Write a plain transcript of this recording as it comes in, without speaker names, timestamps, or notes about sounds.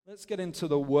Let's get into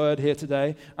the word here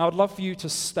today. I would love for you to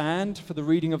stand for the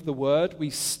reading of the word. We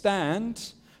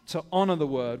stand to honor the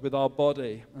word with our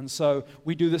body. And so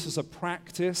we do this as a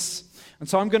practice. And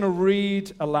so I'm going to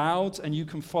read aloud, and you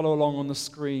can follow along on the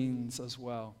screens as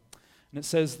well. And it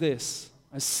says this: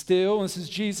 this is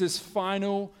Jesus'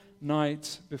 final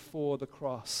night before the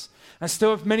cross. I still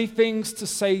have many things to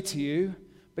say to you,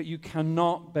 but you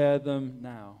cannot bear them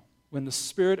now. When the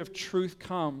Spirit of truth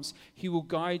comes, he will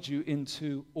guide you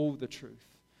into all the truth.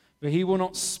 For he will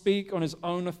not speak on his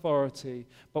own authority,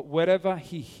 but whatever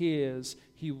he hears,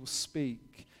 he will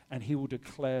speak, and he will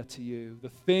declare to you the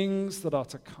things that are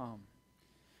to come.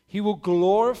 He will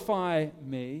glorify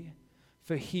me,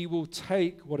 for he will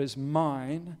take what is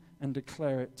mine and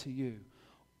declare it to you.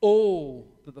 All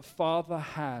that the Father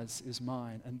has is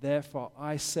mine, and therefore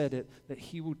I said it, that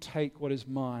he will take what is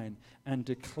mine and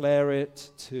declare it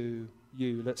to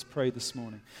you. Let's pray this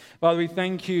morning. Father, we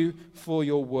thank you for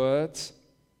your words.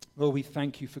 Lord, we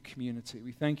thank you for community.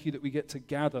 We thank you that we get to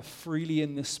gather freely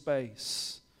in this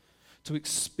space to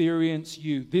experience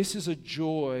you. This is a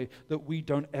joy that we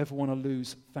don't ever want to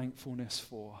lose thankfulness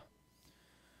for.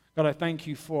 God, I thank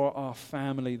you for our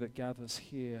family that gathers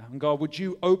here. And God, would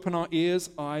you open our ears,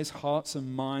 eyes, hearts,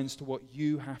 and minds to what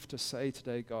you have to say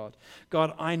today, God.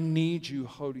 God, I need you,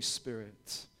 Holy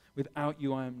Spirit. Without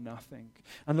you, I am nothing.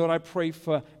 And Lord, I pray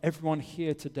for everyone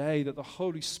here today that the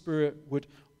Holy Spirit would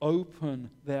open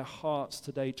their hearts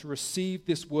today to receive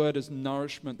this word as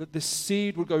nourishment, that this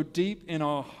seed will go deep in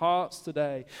our hearts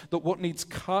today, that what needs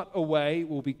cut away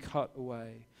will be cut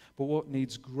away. But what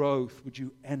needs growth, would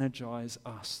you energize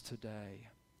us today?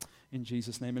 In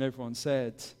Jesus' name. And everyone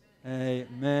said,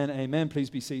 amen, amen.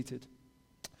 Please be seated.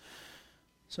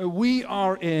 So we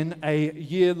are in a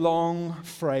year-long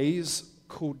phrase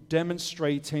called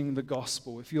demonstrating the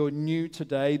gospel. If you're new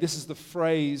today, this is the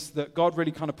phrase that God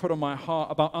really kind of put on my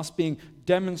heart about us being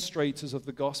demonstrators of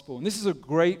the gospel. And this is a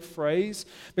great phrase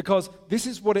because this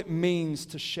is what it means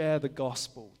to share the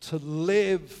gospel, to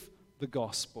live the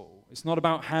gospel. It's not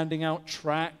about handing out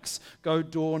tracts, go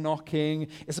door knocking.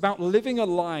 It's about living a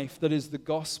life that is the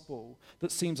gospel,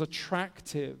 that seems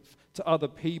attractive to other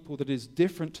people, that is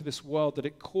different to this world, that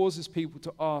it causes people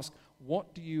to ask,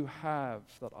 what do you have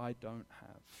that I don't have?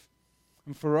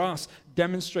 And for us,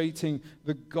 demonstrating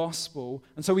the gospel.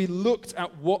 And so we looked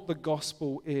at what the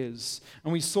gospel is.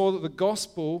 And we saw that the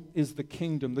gospel is the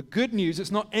kingdom. The good news,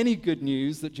 it's not any good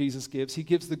news that Jesus gives. He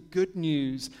gives the good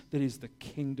news that is the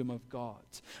kingdom of God.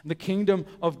 And the kingdom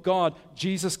of God,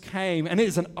 Jesus came, and it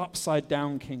is an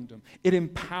upside-down kingdom. It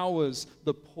empowers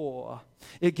the poor.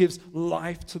 It gives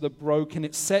life to the broken.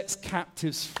 It sets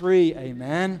captives free.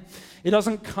 Amen. It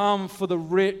doesn't come for the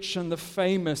rich and the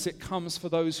famous. It comes for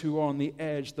those who are on the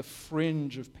edge, the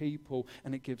fringe of people,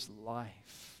 and it gives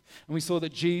life. And we saw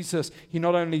that Jesus, he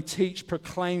not only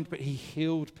proclaimed, but he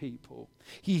healed people.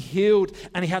 He healed,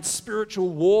 and he had spiritual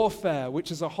warfare, which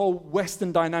is a whole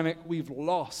Western dynamic we've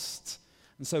lost.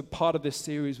 And so part of this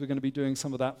series, we're going to be doing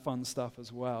some of that fun stuff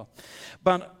as well.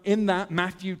 But in that,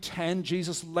 Matthew 10,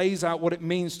 Jesus lays out what it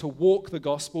means to walk the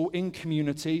gospel in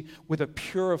community with a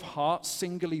pure of heart,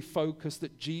 singularly focused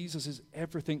that Jesus is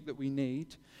everything that we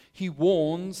need. He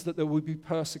warns that there will be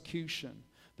persecution,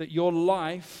 that your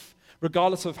life,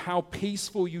 regardless of how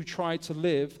peaceful you try to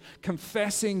live,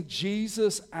 confessing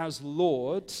Jesus as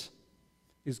Lord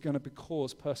is going to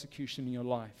cause persecution in your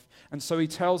life. And so he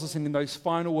tells us in those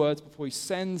final words before he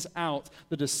sends out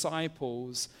the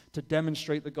disciples to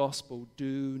demonstrate the gospel,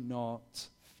 do not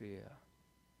fear.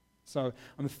 So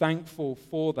I'm thankful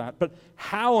for that. But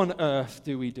how on earth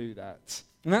do we do that?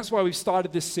 And that's why we've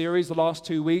started this series the last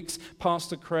 2 weeks.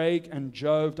 Pastor Craig and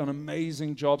Joe have done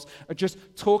amazing jobs at just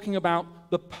talking about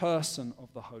the person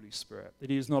of the Holy Spirit. That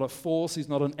he is not a force, he's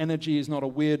not an energy, he's not a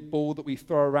weird ball that we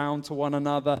throw around to one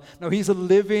another. No, he's a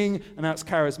living, and that's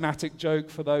charismatic joke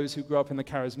for those who grew up in the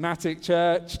charismatic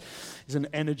church. He's an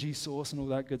energy source and all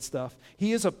that good stuff.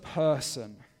 He is a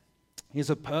person. He is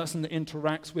a person that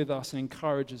interacts with us and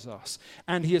encourages us.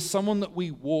 And he is someone that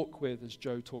we walk with, as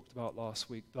Joe talked about last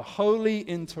week. The holy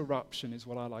interruption is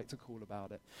what I like to call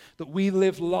about it. That we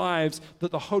live lives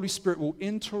that the Holy Spirit will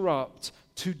interrupt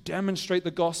to demonstrate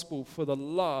the gospel for the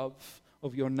love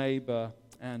of your neighbor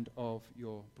and of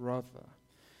your brother.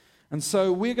 And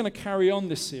so we're going to carry on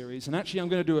this series. And actually, I'm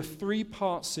going to do a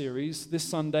 3-part series this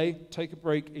Sunday, take a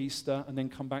break Easter, and then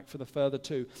come back for the further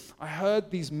 2. I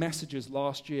heard these messages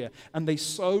last year, and they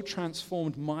so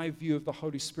transformed my view of the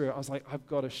Holy Spirit. I was like, I've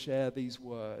got to share these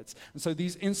words. And so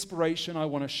these inspiration I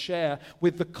want to share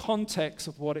with the context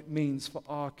of what it means for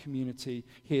our community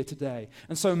here today.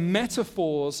 And so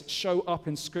metaphors show up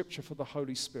in Scripture for the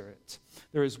Holy Spirit.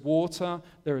 There is water,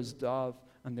 there is dove,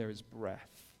 and there is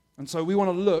breath. And so we want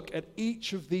to look at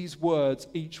each of these words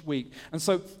each week. And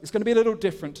so it's going to be a little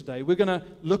different today. We're going to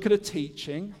look at a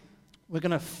teaching. We're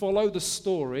going to follow the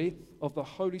story of the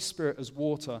Holy Spirit as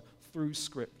water through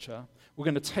Scripture. We're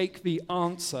going to take the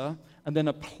answer and then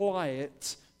apply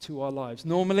it to our lives.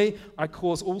 Normally, I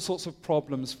cause all sorts of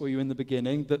problems for you in the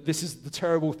beginning, that this is the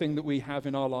terrible thing that we have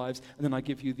in our lives, and then I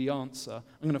give you the answer.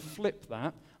 I'm going to flip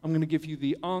that. I'm going to give you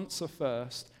the answer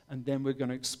first, and then we're going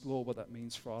to explore what that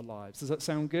means for our lives. Does that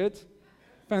sound good?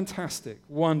 Fantastic.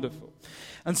 Wonderful.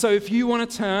 And so if you want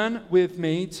to turn with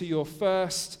me to your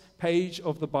first page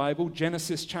of the Bible,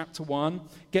 Genesis chapter 1,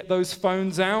 get those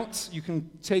phones out. You can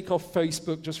take off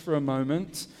Facebook just for a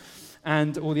moment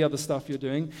and all the other stuff you're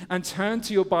doing, and turn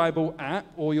to your Bible app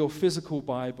or your physical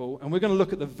Bible, and we're going to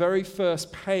look at the very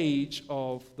first page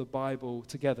of the Bible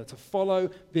together to follow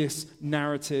this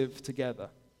narrative together.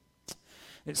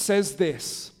 It says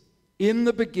this: in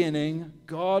the beginning,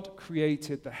 God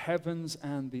created the heavens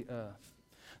and the earth.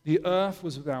 The earth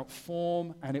was without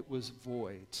form and it was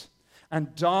void,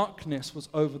 and darkness was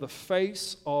over the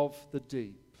face of the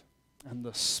deep. And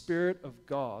the Spirit of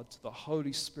God, the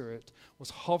Holy Spirit, was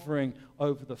hovering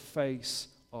over the face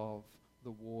of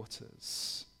the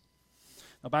waters.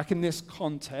 Now, back in this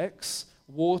context,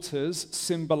 waters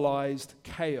symbolized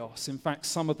chaos. In fact,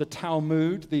 some of the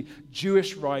Talmud, the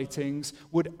Jewish writings,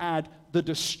 would add the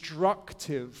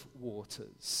destructive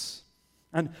waters.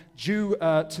 And due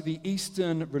to the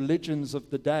Eastern religions of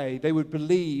the day, they would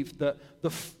believe that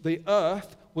the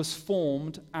earth was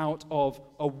formed out of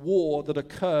a war that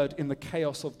occurred in the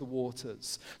chaos of the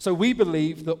waters. So we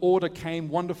believe that order came,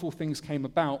 wonderful things came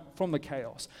about from the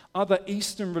chaos. Other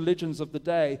Eastern religions of the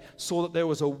day saw that there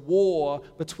was a war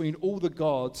between all the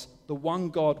gods. The one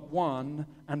God won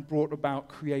and brought about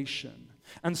creation.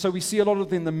 And so we see a lot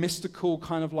of in the mystical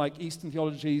kind of like Eastern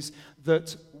theologies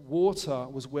that water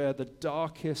was where the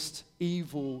darkest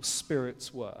evil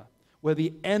spirits were, where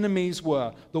the enemies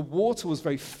were. The water was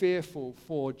very fearful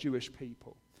for Jewish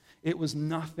people. It was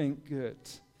nothing good.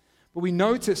 But we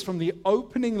notice from the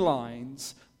opening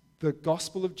lines, the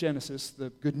Gospel of Genesis, the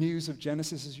good news of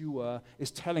Genesis as you were,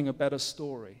 is telling a better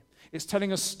story. It's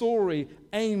telling a story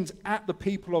aimed at the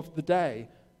people of the day.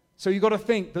 So you've got to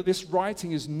think that this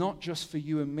writing is not just for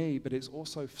you and me, but it's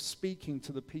also speaking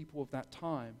to the people of that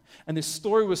time. And this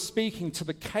story was speaking to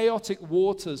the chaotic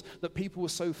waters that people were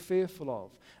so fearful of.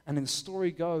 And then the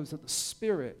story goes that the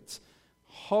Spirit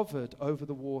hovered over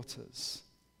the waters.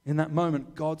 In that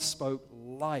moment, God spoke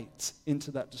light into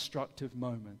that destructive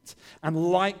moment.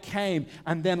 And light came,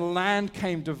 and then land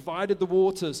came, divided the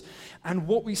waters. And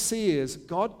what we see is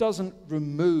God doesn't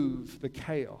remove the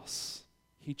chaos.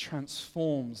 He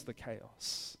transforms the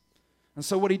chaos. And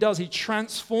so what he does, he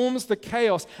transforms the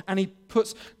chaos and he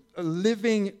puts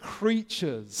living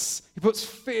creatures. He puts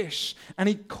fish and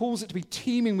he calls it to be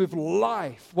teeming with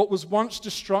life. What was once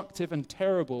destructive and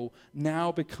terrible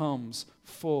now becomes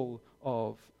full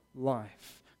of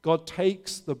life. God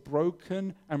takes the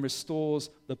broken and restores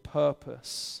the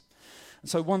purpose. And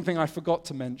so one thing I forgot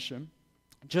to mention,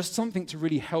 just something to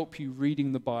really help you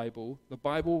reading the Bible. The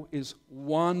Bible is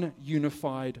one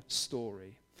unified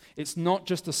story. It's not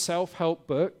just a self-help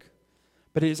book,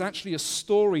 but it is actually a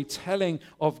story telling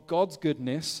of God's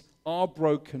goodness, our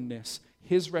brokenness,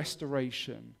 his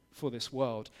restoration for this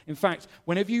world. In fact,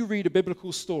 whenever you read a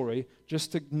biblical story,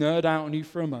 just to nerd out on you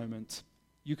for a moment,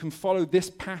 you can follow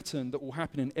this pattern that will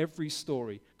happen in every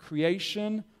story: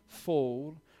 creation,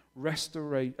 fall,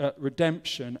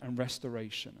 redemption, and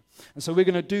restoration. And so we're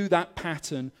going to do that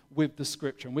pattern with the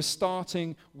scripture. And we're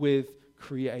starting with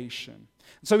creation.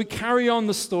 So we carry on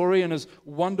the story, and as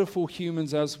wonderful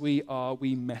humans as we are,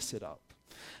 we mess it up.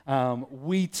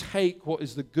 We take what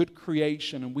is the good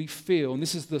creation and we feel, and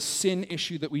this is the sin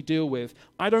issue that we deal with,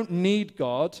 I don't need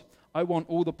God. I want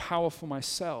all the power for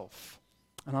myself.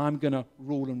 And I'm going to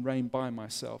rule and reign by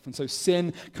myself. And so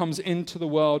sin comes into the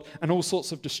world and all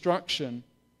sorts of destruction.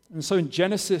 And so in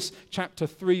Genesis chapter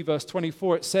 3, verse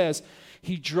 24, it says,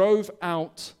 he drove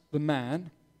out the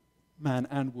man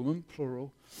and woman,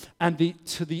 plural, and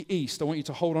to the east. I want you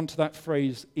to hold on to that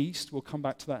phrase, east. We'll come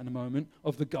back to that in a moment,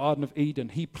 of the Garden of Eden.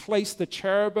 He placed the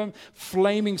cherubim,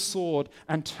 flaming sword,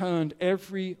 and turned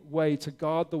every way to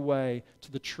guard the way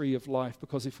to the tree of life.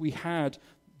 Because if we had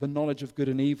the knowledge of good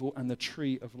and evil and the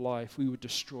tree of life, we would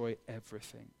destroy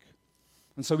everything.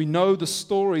 And so we know the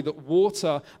story that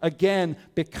water again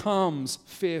becomes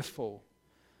fearful.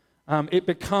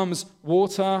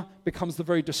 Water becomes the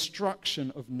very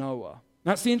destruction of Noah.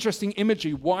 That's the interesting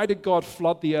imagery. Why did God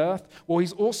flood the earth? Well,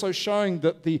 he's also showing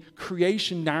that the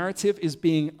creation narrative is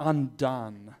being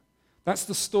undone. That's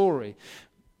the story.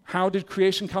 How did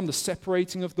creation come? The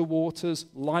separating of the waters,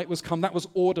 light was come. That was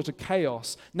order to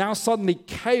chaos. Now suddenly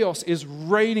chaos is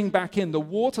raining back in. The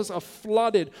waters are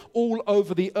flooded all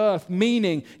over the earth,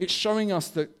 meaning it's showing us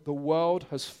that the world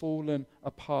has fallen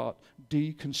apart.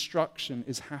 Deconstruction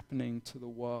is happening to the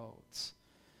world.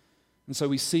 And so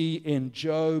we see in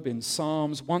Job, in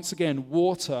Psalms, once again,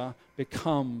 water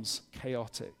becomes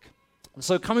chaotic. And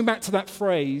so coming back to that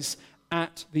phrase,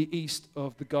 at the east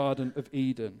of the Garden of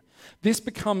Eden, this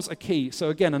becomes a key. So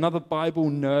again, another Bible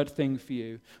nerd thing for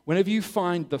you. Whenever you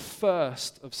find the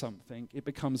first of something, it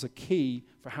becomes a key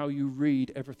for how you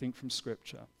read everything from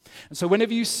Scripture. And so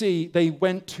whenever you see they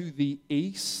went to the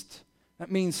east, that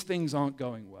means things aren't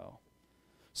going well.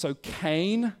 So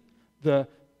Cain, the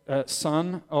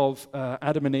son of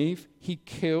Adam and Eve, he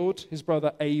killed his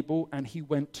brother Abel and he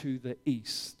went to the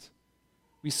east.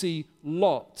 We see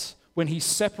Lot, when he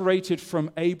separated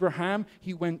from Abraham,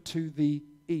 he went to the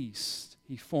east.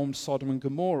 He formed Sodom and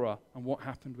Gomorrah, and what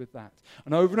happened with that?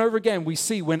 And over again, we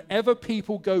see whenever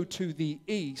people go to the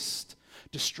east,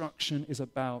 destruction is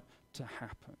about to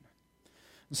happen.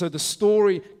 And so the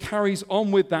story carries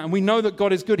on with that, and we know that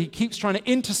God is good. He keeps trying to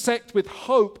intersect with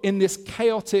hope in this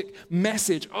chaotic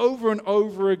message over and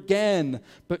over again,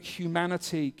 but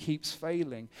humanity keeps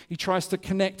failing. He tries to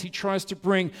connect. He tries to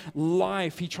bring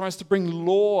life. He tries to bring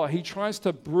law. He tries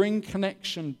to bring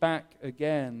connection back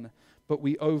again, but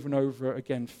we over and over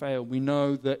again fail. We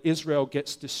know that Israel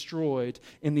gets destroyed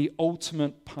in the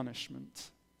ultimate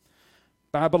punishment.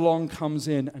 Babylon comes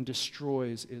in and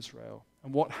destroys Israel.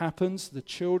 And what happens? The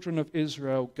children of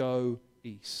Israel go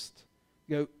east.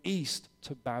 Go east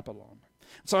to Babylon.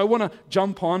 So I want to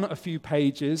jump on a few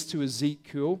pages to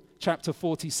Ezekiel chapter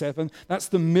 47. That's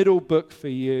the middle book for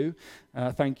you.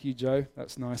 Thank you, Joe.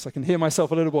 That's nice. I can hear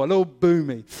myself a little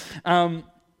boomy.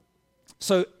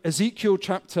 So Ezekiel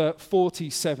chapter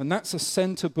 47, that's a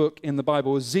center book in the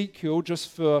Bible. Ezekiel,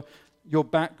 just for your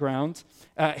background,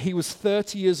 he was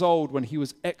 30 years old when he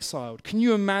was exiled. Can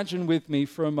you imagine with me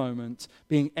for a moment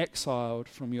being exiled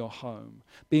from your home,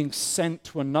 being sent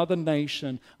to another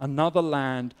nation, another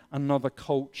land, another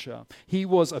culture? He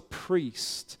was a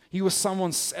priest. He was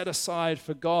someone set aside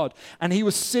for God. And he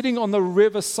was sitting on the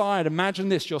riverside. Imagine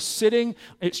this. You're sitting,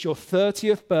 it's your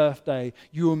 30th birthday.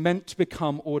 You were meant to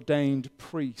become ordained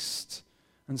priest.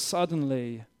 And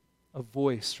suddenly, a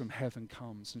voice from heaven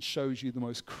comes and shows you the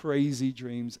most crazy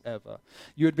dreams ever.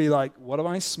 You would be like, what am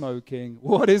I smoking?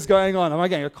 What is going on? Am I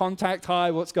getting a contact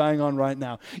high? What's going on right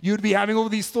now? You would be having all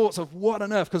these thoughts of what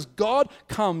on earth? Because God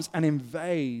comes and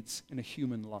invades in a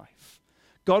human life.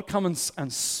 God comes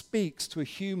and speaks to a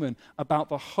human about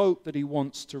the hope that he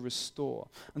wants to restore.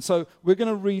 And so we're going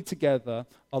to read together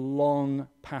a long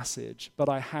passage, but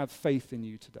I have faith in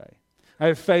you today. I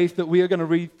have faith that we are going to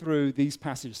read through these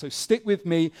passages. So stick with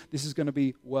me. This is going to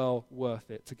be well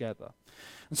worth it together.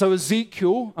 And so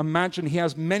Ezekiel, imagine he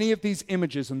has many of these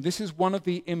images, and this is one of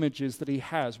the images that he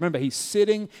has. Remember, he's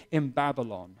sitting in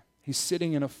Babylon. He's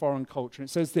sitting in a foreign culture. And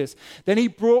it says this, "Then he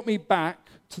brought me back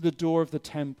to the door of the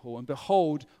temple, and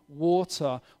behold,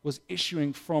 water was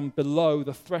issuing from below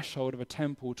the threshold of a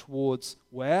temple towards"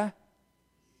 where?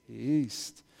 The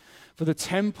east. For the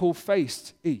temple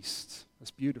faced east.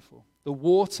 That's beautiful. The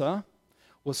water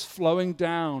was flowing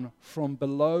down from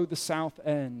below the south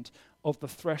end of the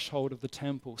threshold of the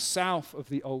temple, south of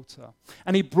the altar.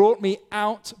 And he brought me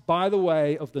out by the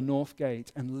way of the north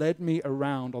gate and led me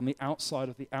around on the outside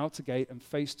of the outer gate and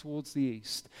faced towards the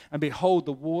east. And behold,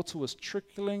 the water was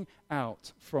trickling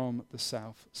out from the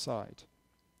south side.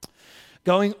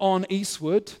 Going on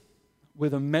eastward,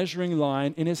 with a measuring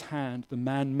line in his hand, the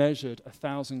man measured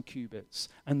 1,000 cubits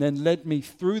and then led me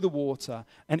through the water,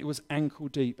 and it was ankle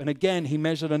deep. And again, he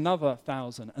measured another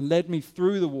 1,000 and led me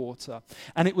through the water,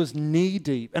 and it was knee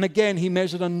deep. And again, he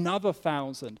measured another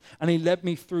 1,000 and he led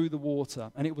me through the water,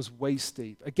 and it was waist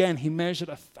deep. Again, he measured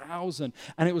 1,000,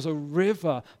 and it was a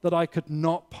river that I could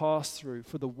not pass through,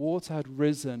 for the water had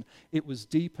risen. It was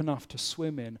deep enough to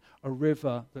swim in, a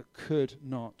river that could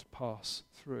not pass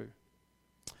through.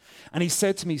 And he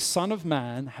said to me, Son of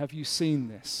man, have you seen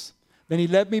this? Then he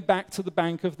led me back to the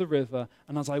bank of the river,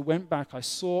 and as I went back, I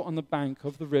saw on the bank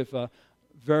of the river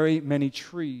very many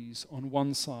trees on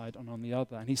one side and on the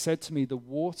other. And he said to me, the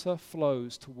water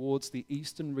flows towards the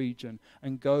eastern region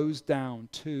and goes down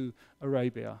to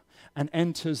Arabia and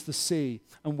enters the sea.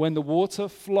 And when the water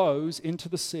flows into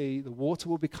the sea, the water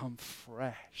will become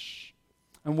fresh.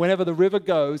 And whenever the river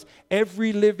goes,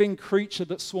 every living creature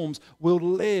that swarms will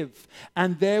live,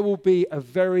 and there will be a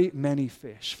very many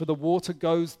fish. For the water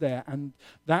goes there, and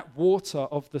that water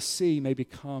of the sea may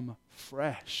become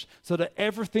fresh, so that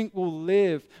everything will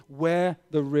live where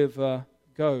the river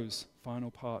goes.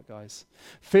 Final part, guys.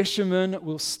 Fishermen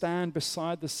will stand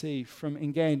beside the sea from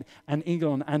Engane and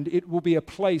Eglon, and it will be a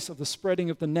place of the spreading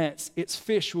of the nets. Its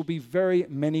fish will be very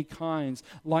many kinds,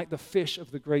 like the fish of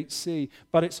the great sea.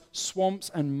 But its swamps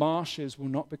and marshes will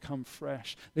not become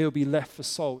fresh. They will be left for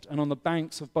salt. And on the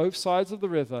banks of both sides of the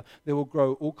river, there will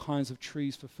grow all kinds of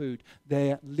trees for food.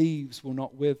 Their leaves will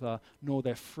not wither, nor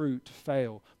their fruit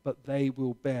fail, but they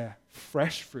will bear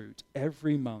fresh fruit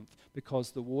every month,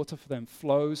 because the water for them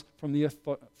flows from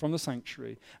the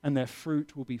sanctuary, and their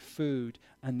fruit will be food,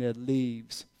 and their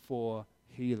leaves for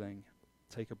healing.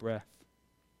 Take a breath.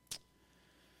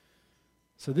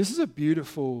 So this is a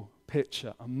beautiful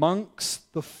picture.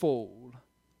 Amongst the fall,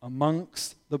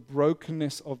 amongst the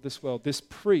brokenness of this world, this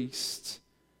priest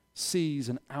sees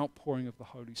an outpouring of the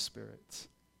Holy Spirit.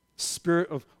 Spirit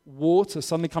of water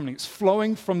suddenly coming. It's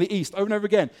flowing from the east over and over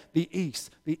again. The east,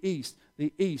 the east,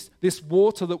 the east. This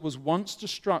water that was once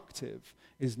destructive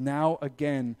is now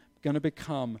again going to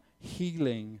become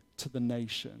healing to the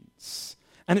nations.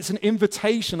 And it's an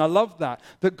invitation. I love that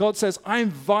God says, I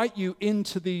invite you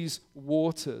into these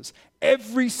waters.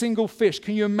 Every single fish,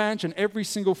 can you imagine every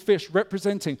single fish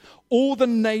representing all the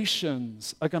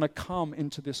nations are going to come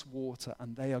into this water,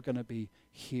 and they are going to be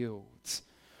healed.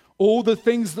 All the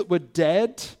things that were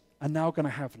dead are now going to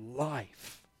have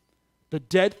life. The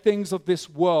dead things of this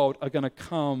world are going to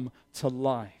come to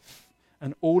life.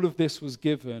 And all of this was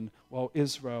given while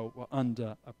Israel were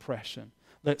under oppression.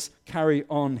 Let's carry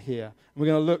on here. We're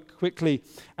going to look quickly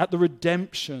at the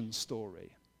redemption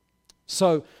story.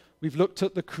 So we've looked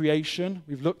at the creation,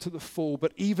 we've looked at the fall,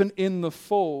 but even in the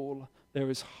fall,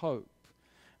 there is hope.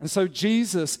 And so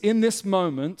Jesus, in this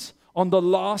moment, on the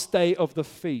last day of the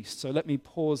feast, so let me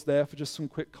pause there for just some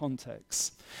quick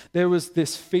context. There was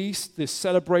this feast, this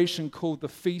celebration called the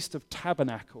Feast of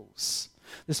Tabernacles.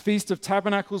 This Feast of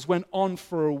Tabernacles went on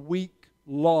for a week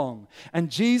long. And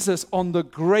Jesus, on the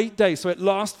great day, so it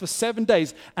lasts for 7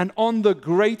 days, and on the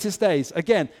greatest days,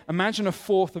 again, imagine a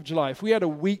 4th of July. If we had a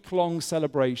week-long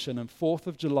celebration and 4th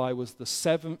of July was the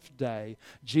 7th day,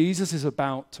 Jesus is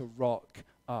about to rock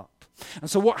up. And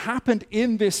so what happened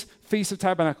in this Feast of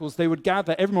Tabernacles, they would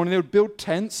gather every morning, they would build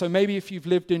tents. So maybe if you've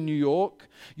lived in New York,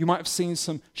 you might have seen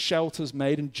some shelters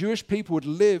made, and Jewish people would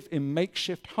live in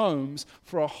makeshift homes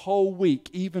for a whole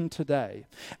week, even today.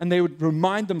 And they would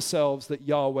remind themselves that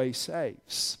Yahweh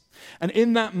saves. And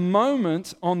in that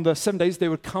moment, on the 7 days, they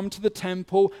would come to the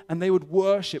temple and they would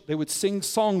worship. They would sing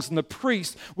songs, and the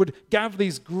priest would gather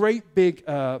these great big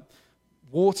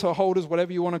water holders,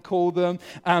 whatever you want to call them,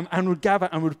 and would gather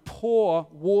and would pour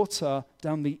water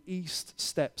down the east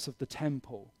steps of the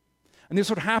temple. And this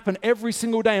would happen every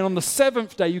single day. And on the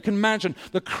 7th day, you can imagine,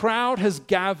 the crowd has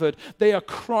gathered. They are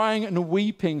crying and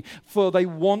weeping, for they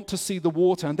want to see the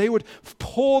water. And they would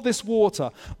pour this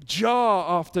water,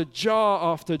 jar after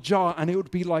jar after jar, and it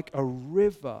would be like a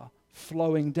river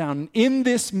flowing down. And in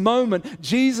this moment,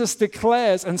 Jesus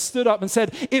declares and stood up and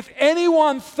said, if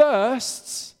anyone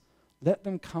thirsts, let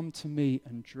them come to me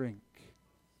and drink.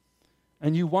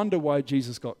 And you wonder why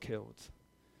Jesus got killed.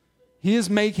 He is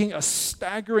making a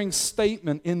staggering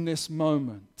statement in this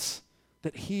moment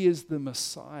that he is the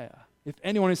Messiah. If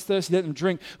anyone is thirsty, let them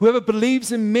drink. Whoever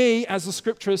believes in me, as the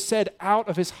scripture has said, out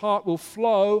of his heart will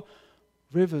flow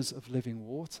rivers of living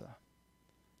water.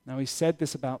 Now he said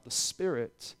this about the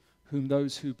Spirit, whom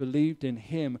those who believed in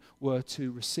him were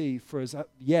to receive. For as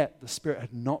yet the Spirit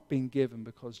had not been given,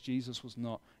 because Jesus was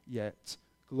not yet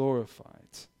glorified.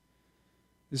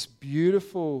 This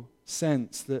beautiful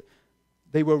sense that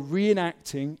they were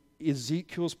reenacting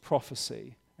Ezekiel's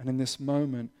prophecy, and in this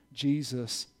moment,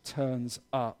 Jesus turns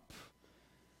up.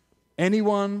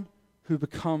 Anyone who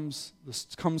comes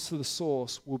to the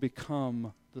source will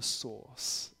become the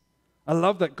source. I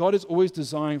love that God is always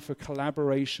designed for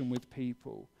collaboration with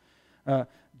people.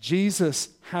 Jesus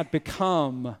had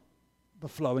become the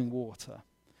flowing water.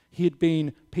 He had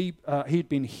been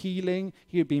healing,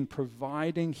 he had been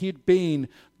providing, he had been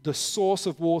the source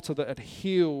of water that had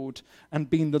healed and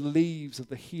been the leaves of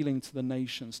the healing to the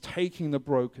nations, taking the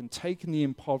broken, taking the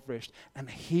impoverished, and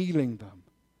healing them.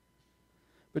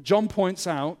 But John points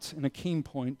out, in a keen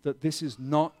point, that this is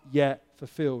not yet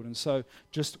fulfilled. And so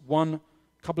just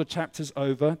couple of chapters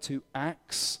over to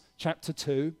Acts chapter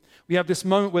 2, we have this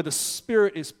moment where the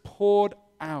Spirit is poured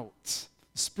out.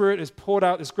 The Spirit is poured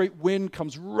out, this great wind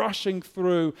comes rushing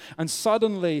through, and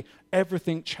suddenly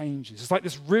everything changes. It's like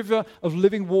this river of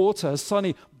living water has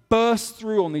suddenly burst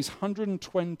through on these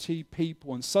 120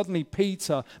 people, and suddenly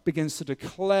Peter begins to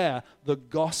declare the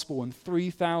gospel, and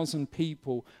 3,000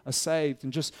 people are saved.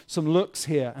 And just some looks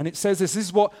here, and it says this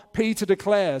is what Peter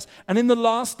declares. And in the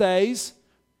last days,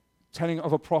 telling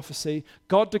of a prophecy,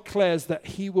 God declares that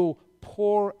he will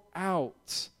pour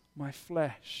out my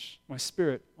flesh, my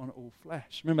spirit on all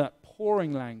flesh. Remember that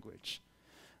pouring language.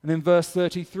 And then verse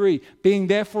 33, being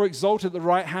therefore exalted at the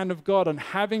right hand of God and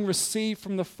having received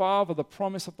from the Father the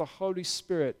promise of the Holy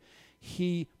Spirit,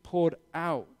 he poured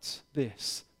out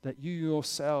this that you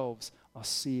yourselves are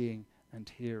seeing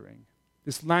and hearing.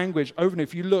 This language, over and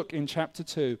if you look in chapter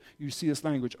 2, you see this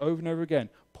language over and over again,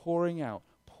 pouring out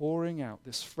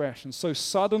this fresh. And so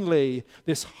suddenly,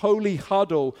 this holy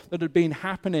huddle that had been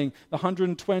happening, the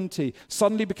 120,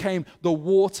 suddenly became the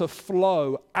water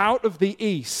flow out of the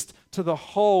east to the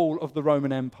whole of the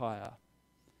Roman Empire.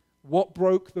 What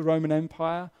broke the Roman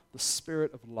Empire? The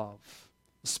spirit of love.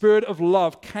 The spirit of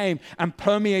love came and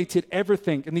permeated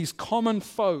everything, and these common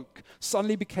folk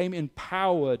suddenly became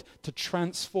empowered to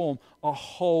transform a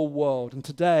whole world. And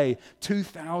today,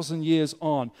 2,000 years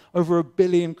on, over 1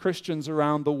 billion Christians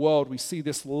around the world, we see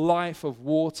this life of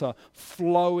water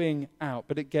flowing out,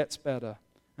 but it gets better.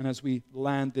 And as we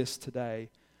land this today,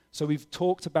 so we've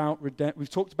talked about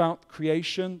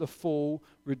creation, the fall,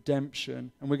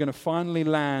 redemption, and we're going to finally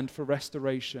land for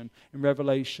restoration in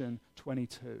Revelation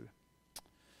 22.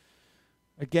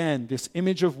 Again, this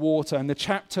image of water, and the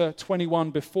chapter 21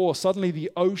 before, suddenly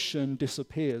the ocean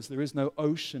disappears. There is no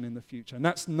ocean in the future. And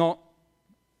that's not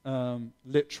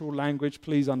literal language.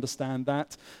 Please understand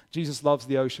that. Jesus loves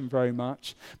the ocean very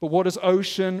much. But what does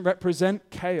ocean represent?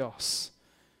 Chaos.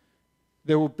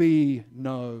 There will be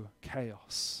no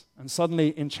chaos. And suddenly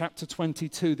in chapter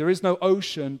 22, there is no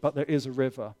ocean, but there is a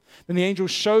river. Then the angel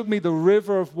showed me the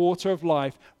river of water of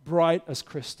life, bright as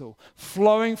crystal,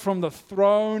 flowing from the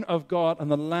throne of God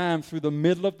and the Lamb through the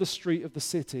middle of the street of the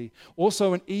city.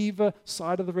 Also on either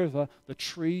side of the river, the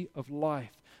tree of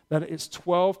life, that its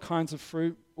 12 kinds of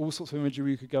fruit, all sorts of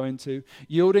imagery you could go into,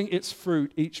 yielding its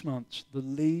fruit each month. The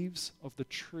leaves of the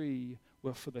tree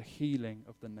were for the healing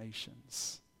of the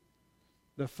nations.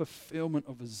 The fulfillment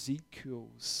of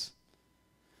Ezekiel's.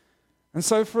 And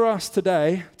so for us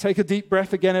today, take a deep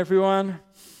breath again, everyone.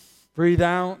 Breathe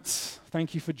out.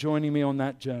 Thank you for joining me on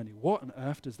that journey. What on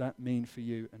earth does that mean for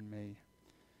you and me?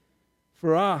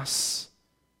 For us,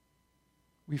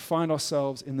 we find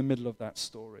ourselves in the middle of that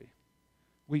story.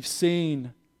 We've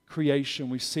seen creation,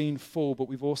 we've seen fall, but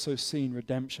we've also seen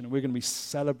redemption, and we're going to be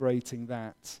celebrating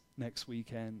that next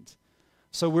weekend.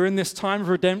 So we're in this time of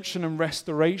redemption and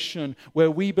restoration where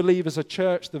we believe as a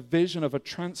church the vision of a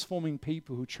transforming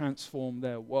people who transform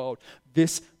their world.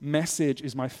 This message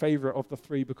is my favorite of the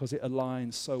three because it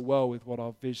aligns so well with what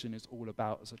our vision is all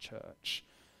about as a church.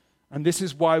 And this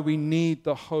is why we need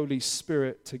the Holy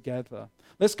Spirit together.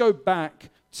 Let's go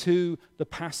back to the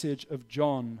passage of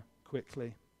John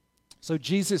quickly. So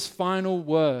Jesus' final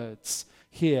words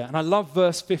here, and I love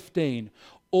verse 15.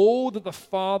 All that the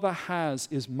Father has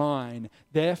is mine.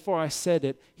 Therefore I said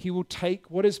it. He will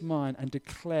take what is mine and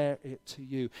declare it to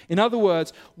you. In other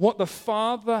words, what the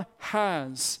Father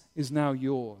has is now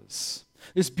yours.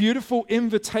 This beautiful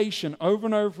invitation over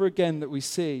and over again that we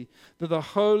see, that the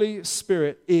Holy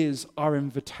Spirit is our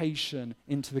invitation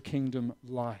into the kingdom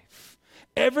life.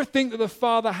 Everything that the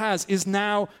Father has is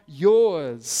now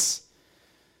yours.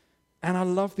 And I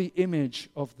love the image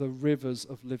of the rivers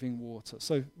of living water.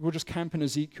 So we'll just camp in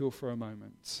Ezekiel for a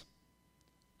moment.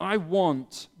 I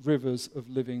want rivers of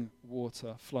living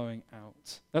water flowing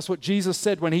out. That's what Jesus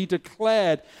said when he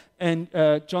declared in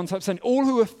John 7, all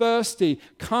who are thirsty,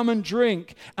 come and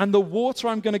drink, and the water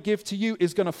I'm going to give to you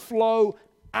is going to flow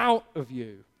out of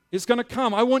you. It's going to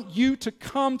come. I want you to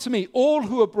come to me, all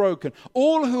who are broken,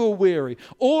 all who are weary,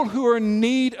 all who are in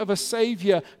need of a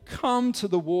Savior, come to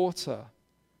the water.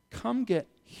 Come get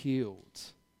healed.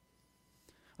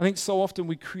 I think so often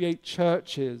we create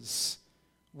churches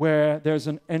where there's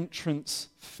an entrance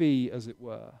fee, as it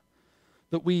were.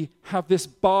 That we have this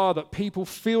bar that people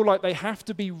feel like they have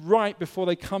to be right before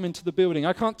they come into the building.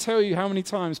 I can't tell you how many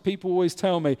times people always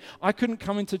tell me, I couldn't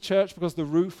come into church because the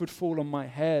roof would fall on my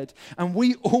head. And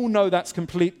we all know that's a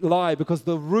complete lie because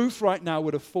the roof right now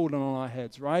would have fallen on our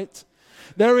heads, right?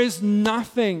 There is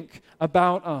nothing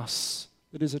about us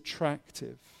that is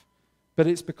attractive. But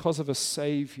it's because of a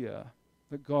Savior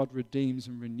that God redeems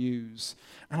and renews.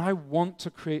 And I want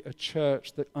to create a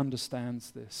church that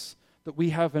understands this, that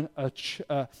we have a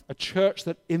church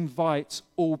that invites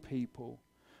all people.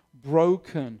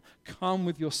 Broken, come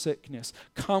with your sickness,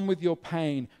 come with your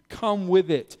pain, come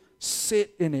with it,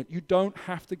 sit in it. You don't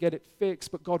have to get it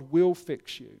fixed, but God will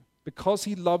fix you. Because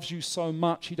he loves you so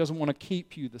much, he doesn't want to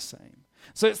keep you the same.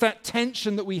 So it's that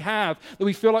tension that we have, that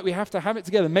we feel like we have to have it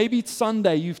together. Maybe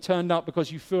Sunday you've turned up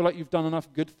because you feel like you've done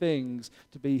enough good things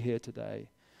to be here today.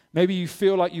 Maybe you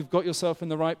feel like you've got yourself in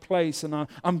the right place and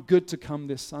I'm good to come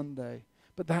this Sunday.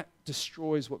 But that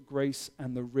destroys what grace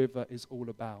and the river is all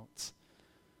about.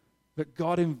 That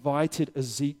God invited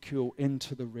Ezekiel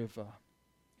into the river.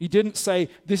 He didn't say,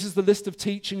 this is the list of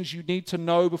teachings you need to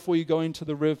know before you go into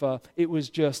the river. It was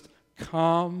just,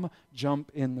 come,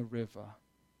 jump in the river.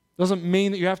 Doesn't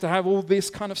mean that you have to have all this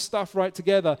kind of stuff right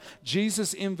together.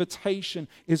 Jesus' invitation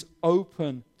is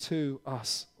open to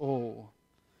us all.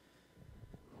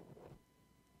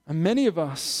 And many of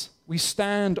us, we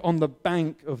stand on the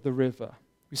bank of the river.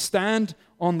 We stand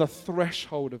on the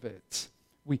threshold of it.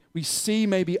 We see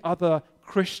maybe other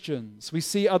Christians. We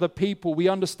see other people. We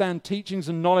understand teachings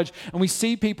and knowledge. And we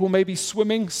see people maybe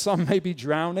swimming, some maybe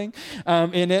drowning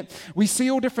in it. We see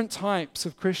all different types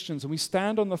of Christians. And we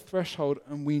stand on the threshold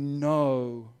and we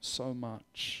know so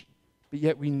much. But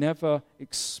yet we never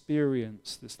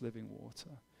experience this living water.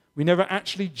 We never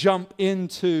actually jump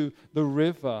into the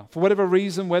river. For whatever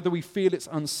reason, whether we feel it's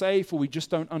unsafe or we just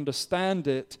don't understand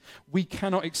it, we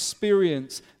cannot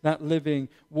experience that living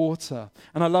water.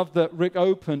 And I love that Rick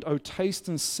opened, "Oh, taste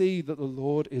and see that the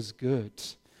Lord is good."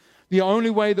 The only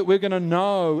way that we're going to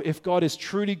know if God is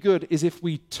truly good is if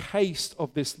we taste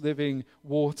of this living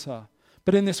water.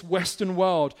 But in this Western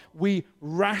world, we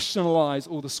rationalize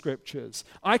all the scriptures.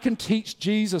 I can teach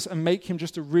Jesus and make him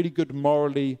just a really good,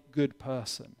 morally good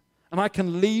person. And I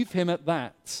can leave him at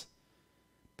that.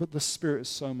 But the Spirit is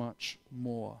so much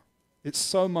more. It's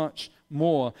so much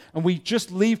more. And we just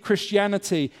leave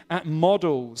Christianity at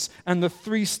models and the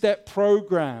 3-step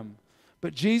program.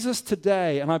 But Jesus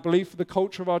today, and I believe for the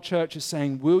culture of our church, is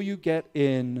saying, will you get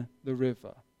in the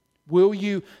river? Will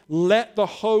you let the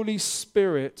Holy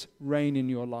Spirit reign in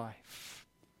your life?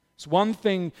 It's one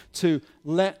thing to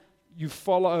let you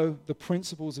follow the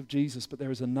principles of Jesus, but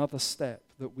there is another step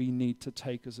that we need to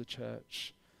take as a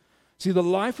church. See, the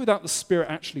life without the Spirit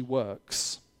actually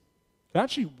works. It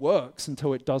actually works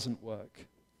until it doesn't work.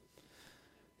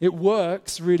 It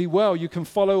works really well. You can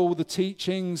follow all the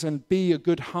teachings and be a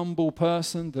good, humble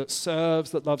person that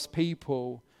serves, that loves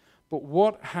people. But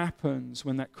what happens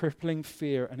when that crippling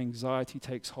fear and anxiety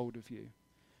takes hold of you?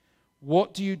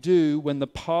 What do you do when the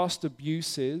past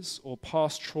abuses or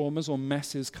past traumas or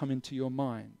messes come into your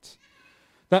mind?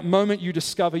 That moment you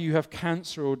discover you have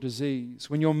cancer or disease,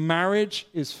 when your marriage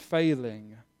is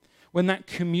failing, when that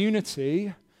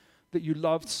community that you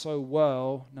loved so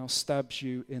well now stabs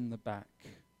you in the back.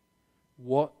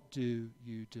 What do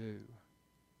you do?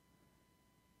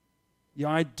 The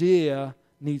idea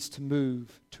needs to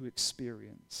move to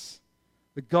experience.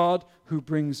 The God who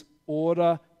brings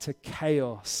order to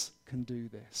chaos can do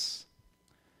this.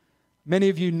 Many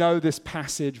of you know this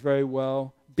passage very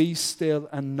well. Be still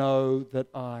and know that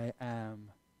I am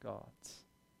God.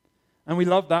 And we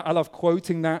love that. I love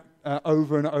quoting that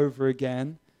over and over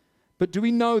again. But do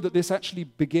we know that this actually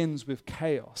begins with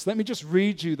chaos? Let me just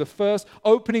read you the first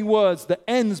opening words that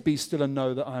ends, be still and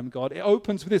know that I am God. It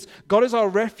opens with this: God is our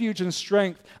refuge and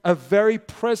strength, a very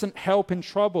present help in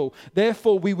trouble.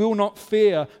 Therefore we will not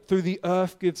fear, though the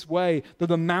earth gives way, though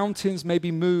the mountains may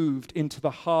be moved into the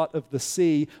heart of the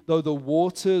sea, though the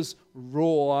waters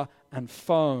roar and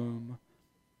foam,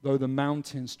 though the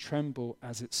mountains tremble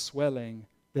as it's swelling.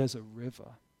 There's a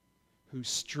river whose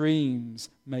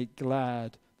streams make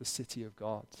glad the city of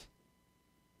God.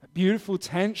 A beautiful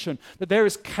tension that there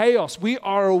is chaos. We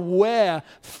are aware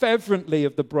fervently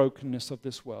of the brokenness of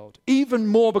this world. Even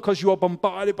more because you are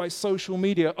bombarded by social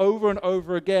media over and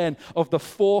over again of the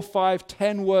 4, 5,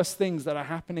 10 worst things that are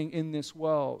happening in this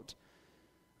world.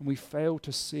 And we fail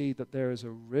to see that there is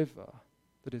a river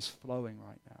that is flowing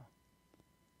right now.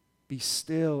 Be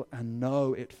still and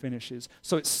know it finishes.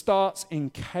 So it starts in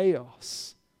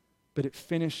chaos, but it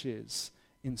finishes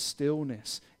in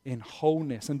stillness, in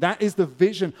wholeness. And that is the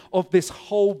vision of this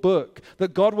whole book,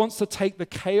 that God wants to take the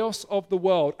chaos of the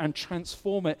world and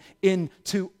transform it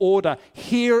into order.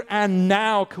 Here and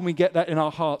now can we get that in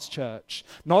our hearts, church.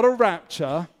 Not a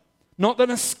rapture, not an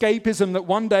escapism that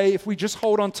one day, if we just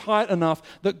hold on tight enough,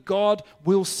 that God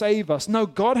will save us. No,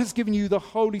 God has given you the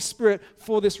Holy Spirit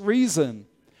for this reason.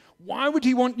 Why would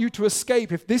he want you to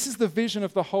escape if this is the vision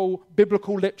of the whole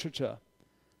biblical literature?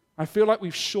 I feel like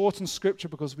we've shortened Scripture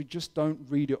because we just don't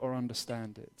read it or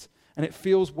understand it. And it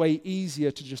feels way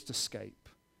easier to just escape.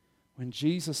 When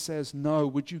Jesus says, no,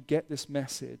 would you get this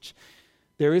message?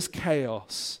 There is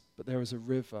chaos, but there is a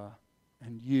river,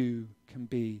 and you can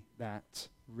be that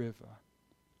river.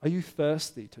 Are you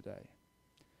thirsty today?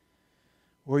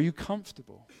 Or are you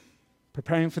comfortable?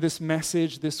 Preparing for this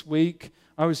message this week,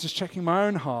 I was just checking my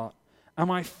own heart.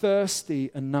 Am I thirsty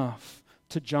enough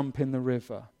to jump in the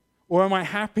river? Or am I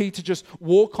happy to just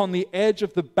walk on the edge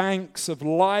of the banks of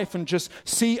life and just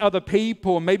see other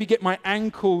people and maybe get my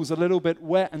ankles a little bit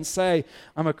wet and say,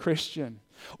 I'm a Christian?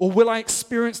 Or will I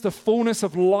experience the fullness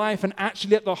of life and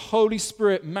actually let the Holy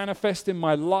Spirit manifest in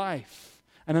my life?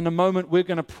 And in a moment, we're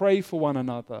going to pray for one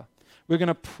another. We're going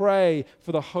to pray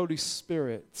for the Holy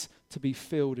Spirit to be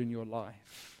filled in your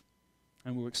life.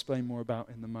 And we'll explain more about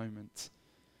in the moment.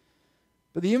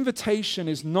 But the invitation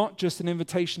is not just an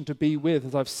invitation to be with.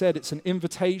 As I've said, it's an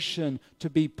invitation to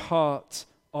be part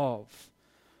of.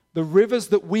 The rivers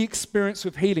that we experience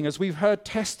with healing, as we've heard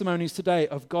testimonies today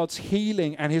of God's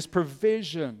healing and his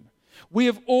provision, we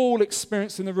have all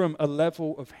experienced in the room a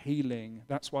level of healing.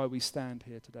 That's why we stand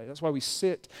here today. That's why we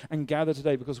sit and gather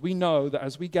today, because we know that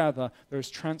as we gather, there is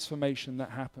transformation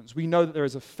that happens. We know that there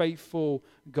is a faithful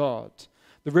God.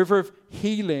 The river of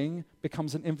healing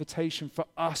becomes an invitation for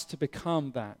us to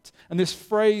become that. And this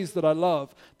phrase that I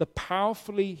love, the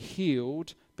powerfully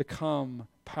healed become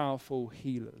powerful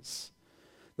healers.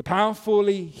 The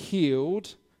powerfully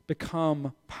healed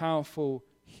become powerful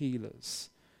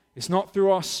healers. It's not through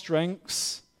our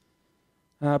strengths,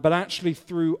 but actually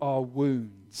through our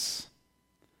wounds.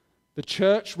 The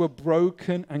church were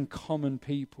broken and common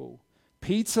people.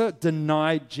 Peter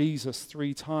denied Jesus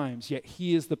 3 times, yet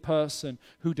he is the person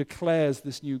who declares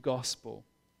this new gospel.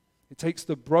 It takes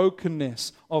the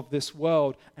brokenness of this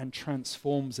world and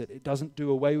transforms it. It doesn't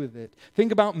do away with it.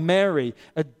 Think about Mary,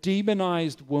 a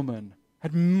demonized woman,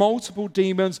 had multiple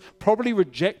demons, probably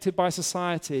rejected by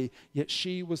society, yet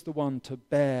she was the one to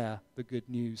bear the good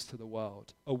news to the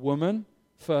world. A woman,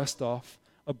 first off,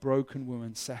 a broken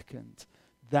woman, second.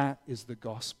 That is the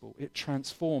gospel. It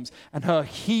transforms. And her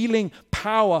healing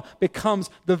power becomes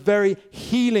the very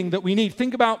healing that we need.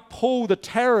 Think about Paul, the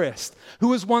terrorist, who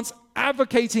was once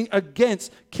advocating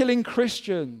against killing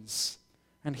Christians.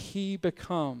 And he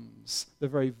becomes the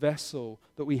very vessel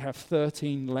that we have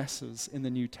 13 letters in the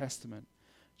New Testament.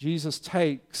 Jesus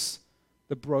takes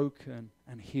the broken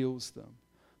and heals them.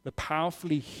 The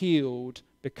powerfully healed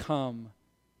become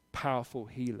powerful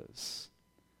healers.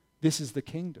 This is the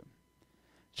kingdom.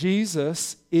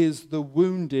 Jesus is the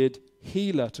wounded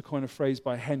healer, to coin a phrase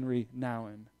by Henry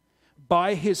Nouwen.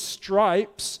 By his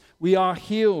stripes, we are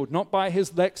healed, not by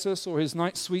his Lexus or his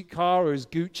nice sweet car or his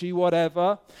Gucci,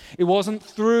 whatever. It wasn't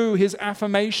through his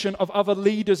affirmation of other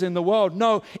leaders in the world.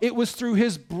 No, it was through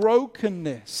his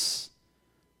brokenness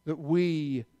that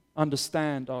we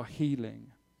understand our healing.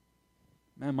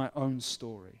 Man, my own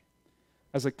story.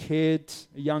 As a kid,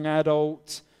 a young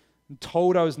adult,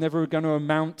 told I was never going to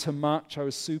amount to much. I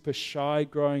was super shy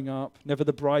growing up, never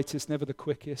the brightest, never the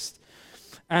quickest.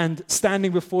 And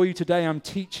standing before you today, I'm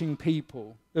teaching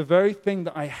people the very thing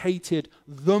that I hated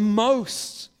the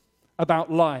most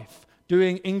about life,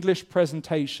 doing English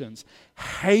presentations.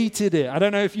 Hated it. I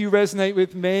don't know if you resonate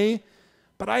with me,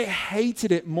 but I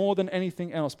hated it more than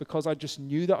anything else because I just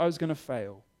knew that I was going to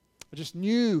fail. I just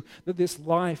knew that this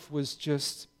life was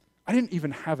just, I didn't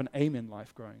even have an aim in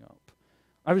life growing up.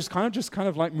 I was kind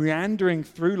of like meandering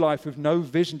through life with no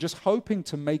vision, just hoping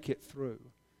to make it through.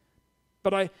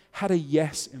 But I had a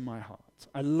yes in my heart.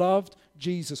 I loved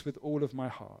Jesus with all of my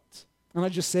heart. And I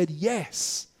just said,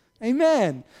 yes,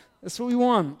 amen. That's what we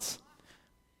want.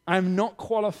 I'm not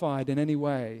qualified in any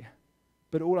way,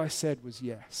 but all I said was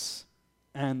yes.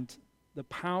 And the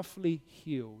powerfully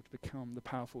healed become the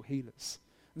powerful healers.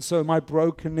 And so my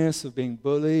brokenness of being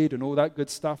bullied and all that good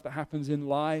stuff that happens in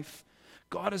life,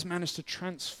 God has managed to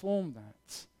transform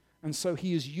that. And so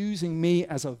he is using me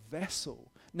as a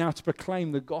vessel now to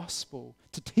proclaim the gospel,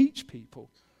 to teach people.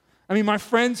 I mean, my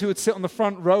friends who would sit on the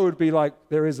front row would be like,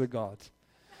 there is a God.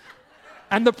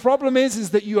 And the problem is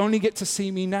that you only get to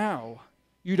see me now.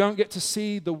 You don't get to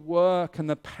see the work and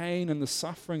the pain and the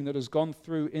suffering that has gone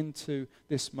through into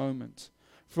this moment.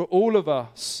 For all of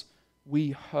us, we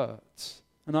hurt.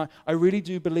 And I really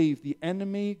do believe the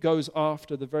enemy goes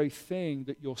after the very thing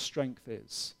that your strength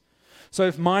is. So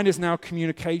if mine is now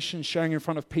communication, sharing in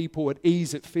front of people at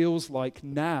ease, it feels like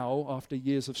now, after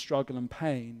years of struggle and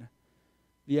pain,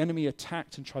 the enemy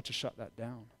attacked and tried to shut that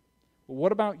down. But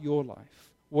what about your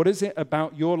life? What is it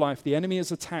about your life? The enemy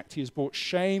has attacked. He has brought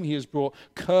shame. He has brought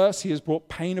curse. He has brought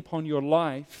pain upon your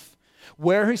life.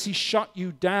 Where has he shut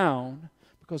you down?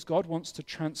 Because God wants to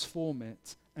transform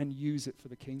it and use it for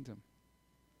the kingdom.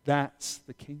 That's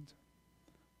the kingdom.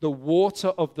 The water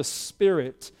of the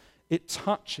Spirit, it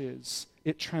touches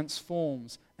it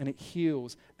transforms, and it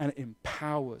heals, and it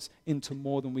empowers into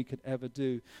more than we could ever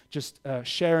do. Just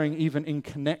sharing even in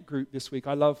Connect Group this week.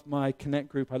 I love my Connect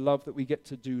Group. I love that we get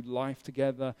to do life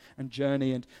together and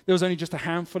journey. And there was only just a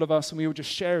handful of us, and we were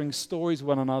just sharing stories with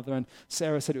one another. And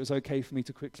Sarah said it was okay for me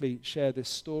to quickly share this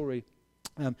story.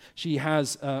 She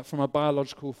has, from her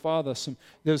biological father,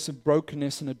 there's some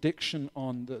brokenness and addiction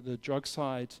on the drug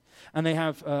side. And they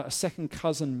have a second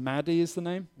cousin, Maddie is the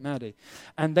name, Maddie.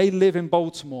 And they live in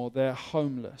Baltimore. They're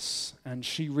homeless. And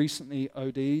she recently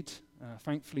OD'd,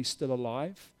 thankfully still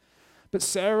alive. But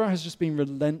Sarah has just been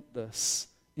relentless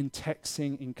in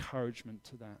texting encouragement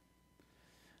to that.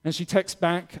 And she texts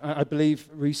back, I believe,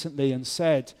 recently and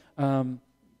said,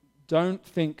 don't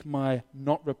think my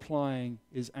not replying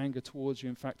is anger towards you.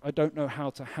 In fact, I don't know how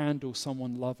to handle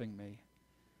someone loving me.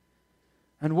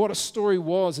 And what a story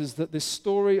was is that this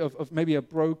story of maybe a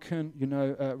broken,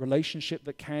 relationship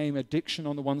that came, addiction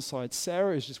on the one side.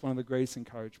 Sarah is just one of the greatest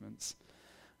encouragements.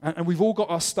 And we've all got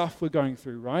our stuff we're going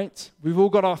through, right? We've all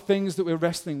got our things that we're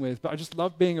wrestling with. But I just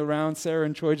love being around Sarah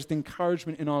and Troy, just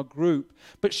encouragement in our group.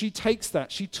 But she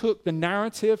took the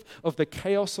narrative of the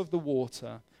chaos of the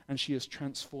water, and she is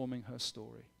transforming her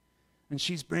story. And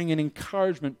she's bringing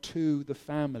encouragement to the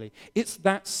family. It's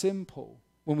that simple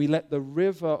when we let the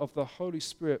river of the Holy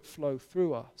Spirit flow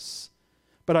through us.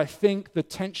 But I think the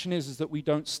tension is that we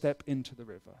don't step into the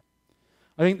river.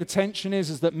 I think the tension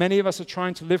is that many of us are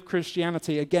trying to live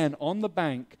Christianity, again, on the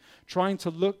bank, trying to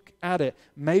look at it.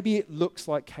 Maybe it looks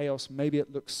like chaos. Maybe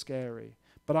it looks scary.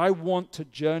 But I want to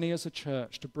journey as a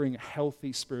church to bring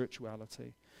healthy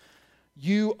spirituality.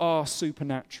 You are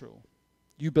supernatural.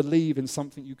 You believe in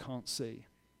something you can't see.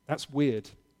 That's weird.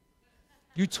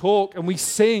 You talk and we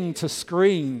sing to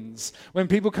screens. When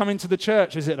people come into the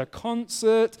church, is it a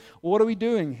concert? What are we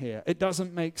doing here? It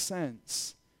doesn't make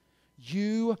sense.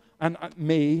 You and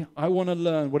me, I want to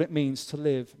learn what it means to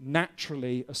live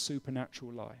naturally a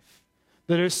supernatural life.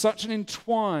 There is such an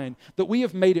entwine that we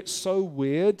have made it so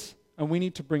weird, and we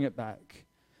need to bring it back.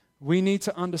 We need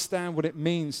to understand what it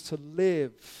means to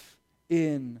live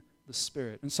in the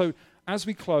Spirit. And so as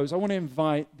we close, I want to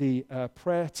invite the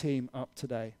prayer team up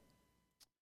today.